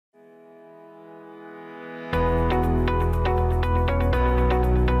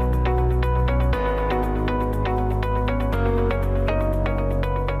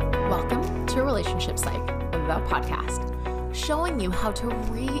you how to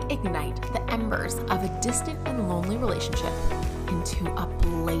reignite the embers of a distant and lonely relationship into a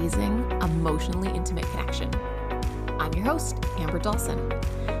blazing, emotionally intimate connection. I'm your host, Amber Dawson.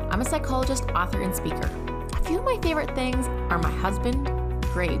 I'm a psychologist, author, and speaker. A few of my favorite things are my husband,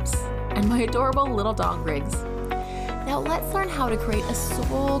 Grapes, and my adorable little dog, Riggs. Now let's learn how to create a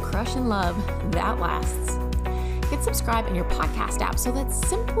soul-crushing love that lasts. Hit subscribe in your podcast app so that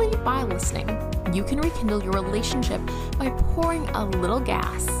simply by listening, you can rekindle your relationship by pouring a little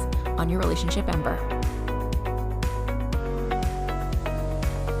gas on your relationship ember.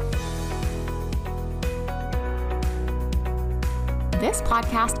 This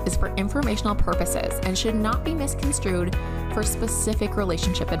podcast is for informational purposes and should not be misconstrued for specific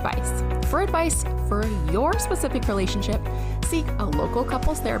relationship advice. For advice for your specific relationship, seek a local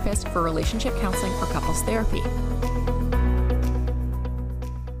couples therapist for relationship counseling or couples therapy.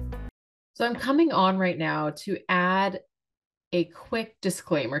 So I'm coming on right now to add a quick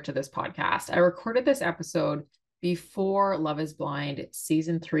disclaimer to this podcast. I recorded this episode before Love is Blind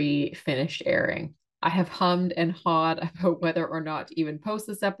season 3 finished airing. I have hummed and hawed about whether or not to even post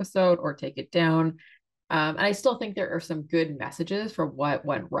this episode or take it down. And I still think there are some good messages for what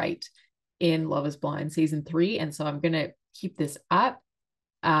went right in Love is Blind season 3. And so I'm going to keep this up.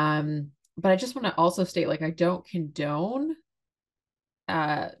 But I just want to also state, I don't condone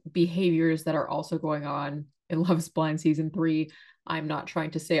behaviors that are also going on in Love is Blind season 3. I'm not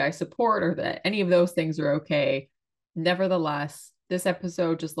trying to say I support or that any of those things are okay. Nevertheless, this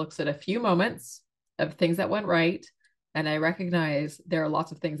episode just looks at a few moments of things that went right. And I recognize there are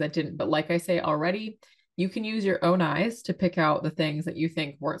lots of things that didn't. But like I say already, you can use your own eyes to pick out the things that you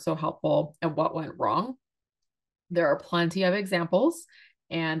think weren't so helpful and what went wrong. There are plenty of examples.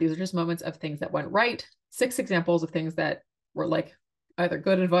 And these are just moments of things that went right. 6 examples of things that were either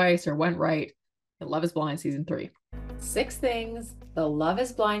good advice or went right in Love is Blind season 3. 6 things the Love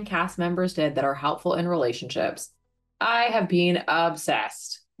is Blind cast members did that are helpful in relationships. I have been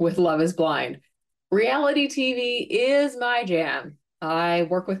obsessed with Love is Blind. Reality TV is my jam. I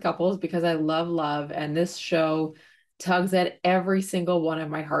work with couples because I love love, and this show tugs at every single one of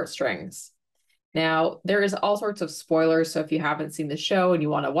my heartstrings. Now, there is all sorts of spoilers, so if you haven't seen the show and you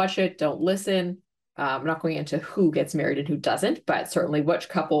want to watch it, don't listen. I'm not going into who gets married and who doesn't, but certainly which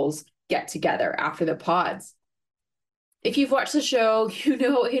couples get together after the pods. If you've watched the show, you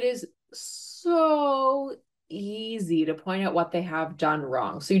know it is so easy to point out what they have done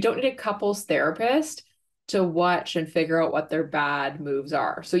wrong. So you don't need a couples therapist to watch and figure out what their bad moves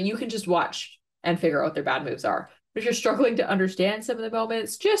are. So you can just watch and figure out what their bad moves are. But if you're struggling to understand some of the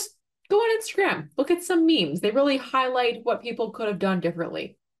moments, just go on Instagram, look at some memes. They really highlight what people could have done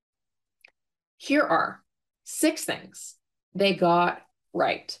differently. Here are 6 things they got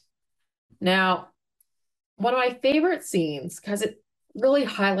right. Now, one of my favorite scenes, because it really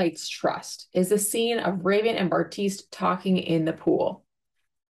highlights trust, is the scene of Raven and Bartiste talking in the pool.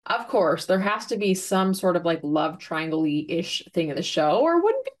 Of course, there has to be some sort of love triangle-ish thing in the show, or it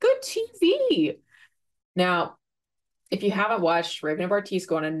wouldn't be good TV. Now, if you haven't watched, Raven and Bartiste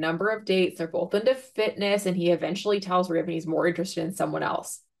go on a number of dates. They're both into fitness, and he eventually tells Raven he's more interested in someone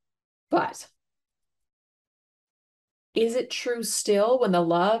else. But is it true still when the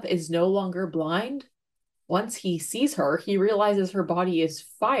love is no longer blind? Once he sees her, he realizes her body is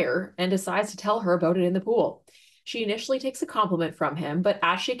fire and decides to tell her about it in the pool. She initially takes a compliment from him, but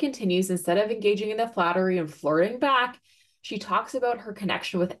as she continues, instead of engaging in the flattery and flirting back, she talks about her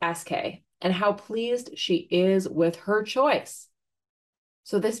connection with SK and how pleased she is with her choice.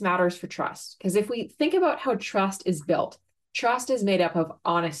 So this matters for trust, because if we think about how trust is built, trust is made up of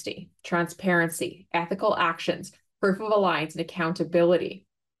honesty, transparency, ethical actions, proof of alliance, and accountability.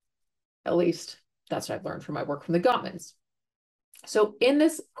 At least that's what I've learned from my work from the Gottmans. So in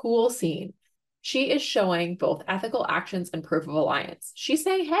this pool scene, she is showing both ethical actions and proof of alliance. She's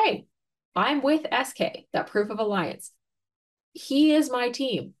saying, hey, I'm with SK, that proof of alliance. He is my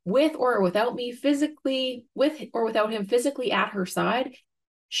team, with or without me physically, with or without him physically at her side.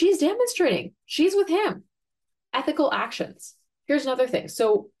 She's demonstrating she's with him. Ethical actions. Here's another thing.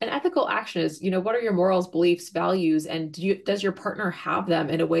 So an ethical action is, what are your morals, beliefs, values, and does your partner have them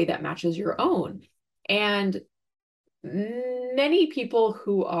in a way that matches your own? And many people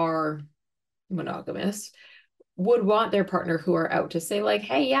who are monogamous would want their partner who are out to say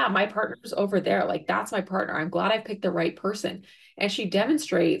hey, yeah, my partner's over there. That's my partner. I'm glad I picked the right person. And she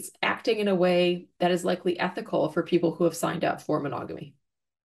demonstrates acting in a way that is likely ethical for people who have signed up for monogamy.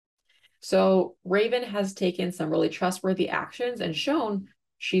 So Raven has taken some really trustworthy actions and shown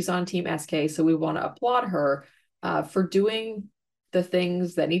she's on Team SK. So we want to applaud her for doing the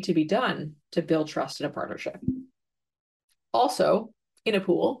things that need to be done to build trust in a partnership. Also in a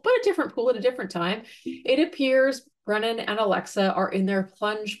pool, but a different pool at a different time. It appears Brennan and Alexa are in their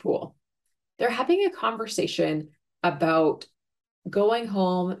plunge pool. They're having a conversation about going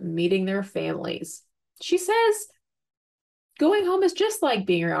home, meeting their families. She says going home is just like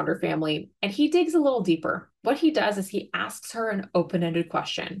being around her family, and he digs a little deeper. What he does is he asks her an open-ended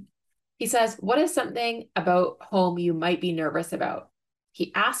question. He says, "What is something about home you might be nervous about?"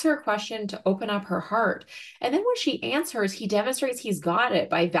 He asks her a question to open up her heart. And then when she answers, he demonstrates he's got it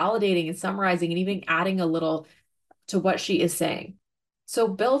by validating and summarizing and even adding a little to what she is saying. So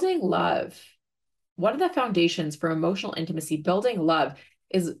building love, one of the foundations for emotional intimacy, building love,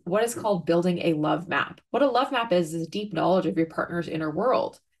 is what is called building a love map. What a love map is a deep knowledge of your partner's inner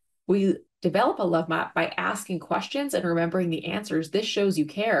world. We develop a love map by asking questions and remembering the answers. This shows you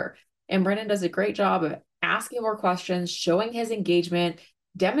care. And Brennan does a great job of asking more questions, showing his engagement,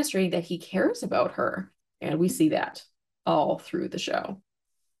 demonstrating that he cares about her. And we see that all through the show.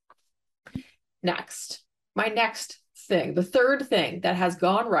 Next, my next thing, the third thing that has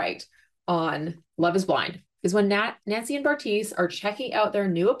gone right on Love is Blind is when Nancy and Bartise are checking out their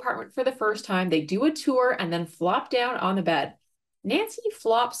new apartment for the first time. They do a tour and then flop down on the bed. Nancy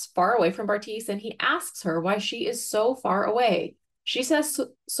flops far away from Bartise and he asks her why she is so far away. She says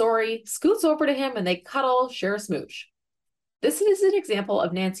sorry, scoots over to him, and they cuddle, share a smooch. This is an example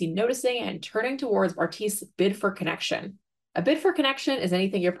of Nancy noticing and turning towards Bartise's bid for connection. A bid for connection is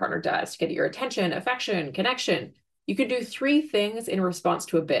anything your partner does to get your attention, affection, connection. You can do 3 things in response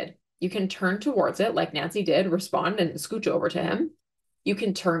to a bid. You can turn towards it, like Nancy did, respond and scooch over to him. You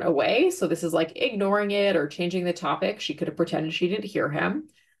can turn away. So this is like ignoring it or changing the topic. She could have pretended she didn't hear him.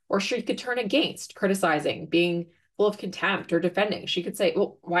 Or she could turn against, criticizing, being full of contempt or defending. She could say,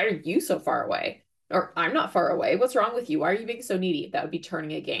 well, why are you so far away? Or I'm not far away. What's wrong with you? Why are you being so needy? That would be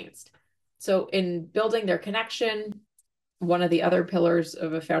turning against. So in building their connection, one of the other pillars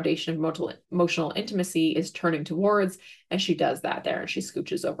of a foundation of emotional intimacy is turning towards, and she does that there, and she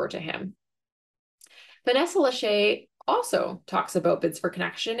scooches over to him. Vanessa Lachey also talks about bids for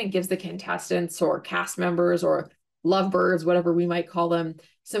connection and gives the contestants or cast members or lovebirds, whatever we might call them,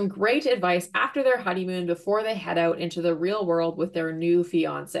 some great advice after their honeymoon before they head out into the real world with their new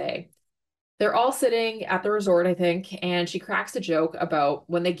fiance. They're all sitting at the resort, I think, and she cracks a joke about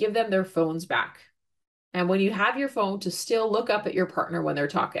when they give them their phones back. And when you have your phone to still look up at your partner when they're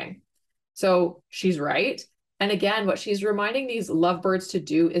talking. So she's right. And again, what she's reminding these lovebirds to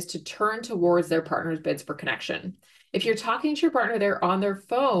do is to turn towards their partner's bids for connection. If you're talking to your partner, they're on their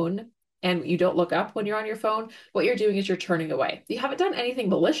phone and you don't look up when you're on your phone, what you're doing is you're turning away. You haven't done anything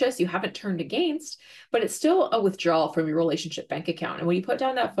malicious, you haven't turned against, but it's still a withdrawal from your relationship bank account. And when you put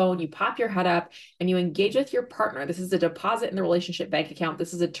down that phone, you pop your head up and you engage with your partner. This is a deposit in the relationship bank account.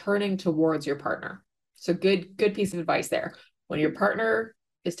 This is a turning towards your partner. So good piece of advice there. When your partner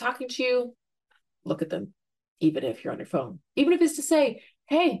is talking to you, look at them, even if you're on your phone. Even if it's to say,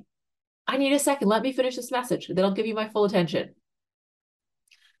 hey, I need a second, let me finish this message. Then I'll give you my full attention.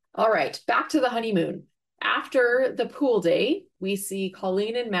 All right, back to the honeymoon. After the pool day, we see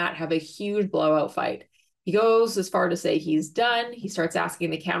Colleen and Matt have a huge blowout fight. He goes as far to say he's done. He starts asking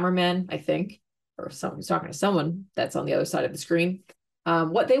the cameraman, I think, or he's talking to someone that's on the other side of the screen,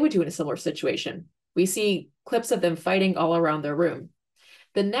 what they would do in a similar situation. We see clips of them fighting all around their room.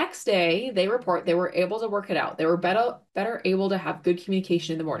 The next day, they report they were able to work it out. They were better able to have good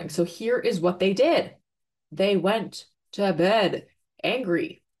communication in the morning. So here is what they did. They went to bed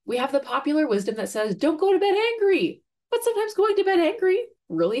angry. We have the popular wisdom that says, don't go to bed angry. But sometimes going to bed angry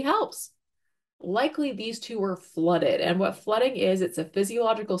really helps. Likely these two were flooded. And what flooding is, it's a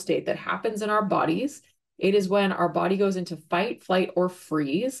physiological state that happens in our bodies. It is when our body goes into fight, flight, or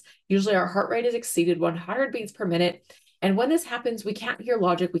freeze. Usually our heart rate is exceeded 100 beats per minute. And when this happens, we can't hear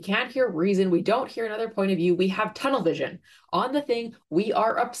logic. We can't hear reason. We don't hear another point of view. We have tunnel vision on the thing we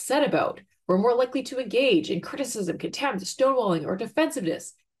are upset about. We're more likely to engage in criticism, contempt, stonewalling, or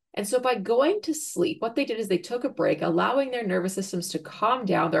defensiveness. And so by going to sleep, what they did is they took a break, allowing their nervous systems to calm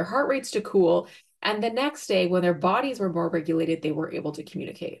down, their heart rates to cool. And the next day, when their bodies were more regulated, they were able to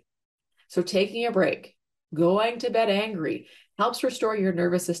communicate. So taking a break, going to bed angry, helps restore your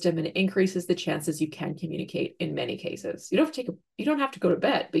nervous system and increases the chances you can communicate in many cases. You don't have to go to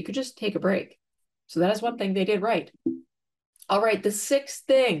bed, but you could just take a break. So that is one thing they did right. All right, the 6th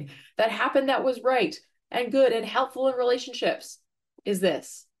thing that happened that was right and good and helpful in relationships is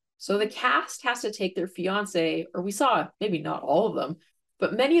this. So the cast has to take their fiance, or we saw maybe not all of them,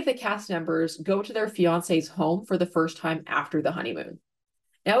 but many of the cast members go to their fiance's home for the first time after the honeymoon.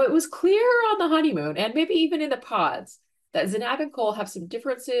 Now, it was clear on the honeymoon, and maybe even in the pods, that Zanab and Cole have some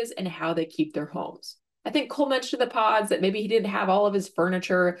differences in how they keep their homes. I think Cole mentioned in the pods that maybe he didn't have all of his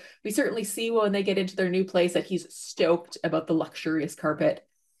furniture. We certainly see when they get into their new place that he's stoked about the luxurious carpet.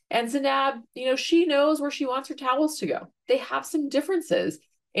 And Zanab, she knows where she wants her towels to go. They have some differences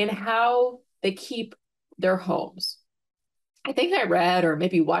in how they keep their homes. I think I read or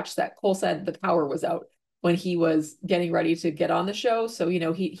maybe watched that Cole said the power was out when he was getting ready to get on the show. So, he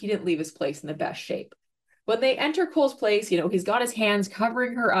didn't leave his place in the best shape. When they enter Cole's place, he's got his hands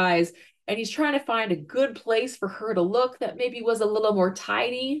covering her eyes and he's trying to find a good place for her to look that maybe was a little more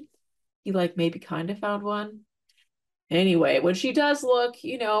tidy. He maybe kind of found one. Anyway, when she does look,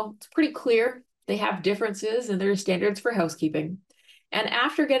 it's pretty clear they have differences in their standards for housekeeping. And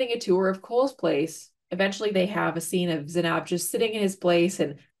after getting a tour of Cole's place, eventually they have a scene of Zanab just sitting in his place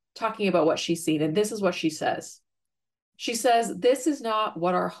and talking about what she's seen. And this is what she says. She says, "This is not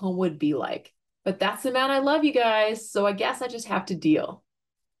what our home would be like, but that's the man I love, you guys. So I guess I just have to deal."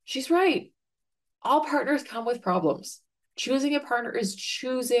 She's right. All partners come with problems. Choosing a partner is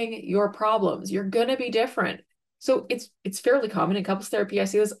choosing your problems. You're going to be different. So it's fairly common in couples therapy. I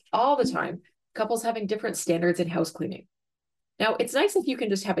see this all the time. Couples having different standards in house cleaning. Now, it's nice if you can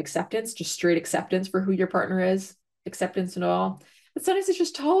just have acceptance, just straight acceptance for who your partner is, acceptance and all. But sometimes it's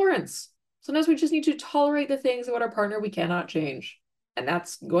just tolerance. Sometimes we just need to tolerate the things about our partner we cannot change. And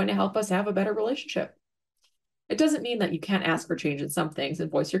that's going to help us have a better relationship. It doesn't mean that you can't ask for change in some things and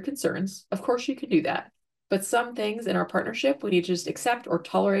voice your concerns. Of course you can do that. But some things in our partnership, we need to just accept or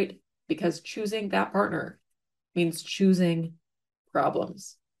tolerate because choosing that partner means choosing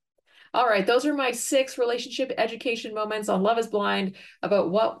problems. All right, those are my 6 relationship education moments on Love is Blind about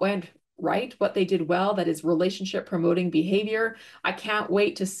what went right, what they did well, that is relationship promoting behavior. I can't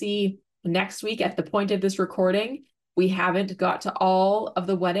wait to see next week at the point of this recording. We haven't got to all of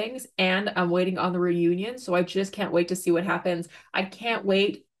the weddings and I'm waiting on the reunion. So I just can't wait to see what happens. I can't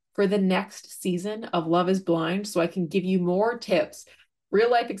wait for the next season of Love is Blind so I can give you more tips, real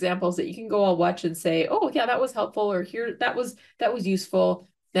life examples that you can go all watch and say, "Oh yeah, that was helpful," or "Here, that was useful."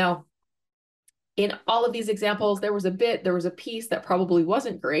 Now, in all of these examples, there was a piece that probably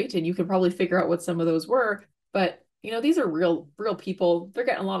wasn't great, and you can probably figure out what some of those were. But these are real people. They're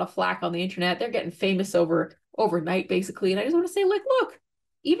getting a lot of flack on the internet. They're getting famous overnight, basically. And I just want to say, look,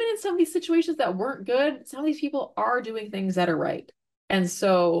 even in some of these situations that weren't good, some of these people are doing things that are right. And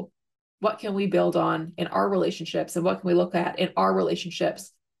so what can we build on in our relationships, and what can we look at in our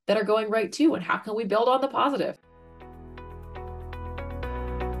relationships that are going right too? And how can we build on the positive?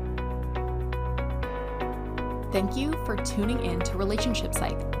 Thank you for tuning in to Relationship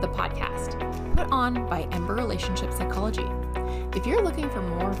Psych, the podcast, put on by Ember Relationship Psychology. If you're looking for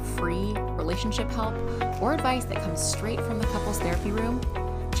more free relationship help or advice that comes straight from the couples therapy room,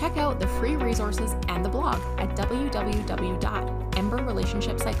 check out the free resources and the blog at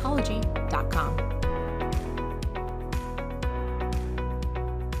www.emberrelationshipsychology.com.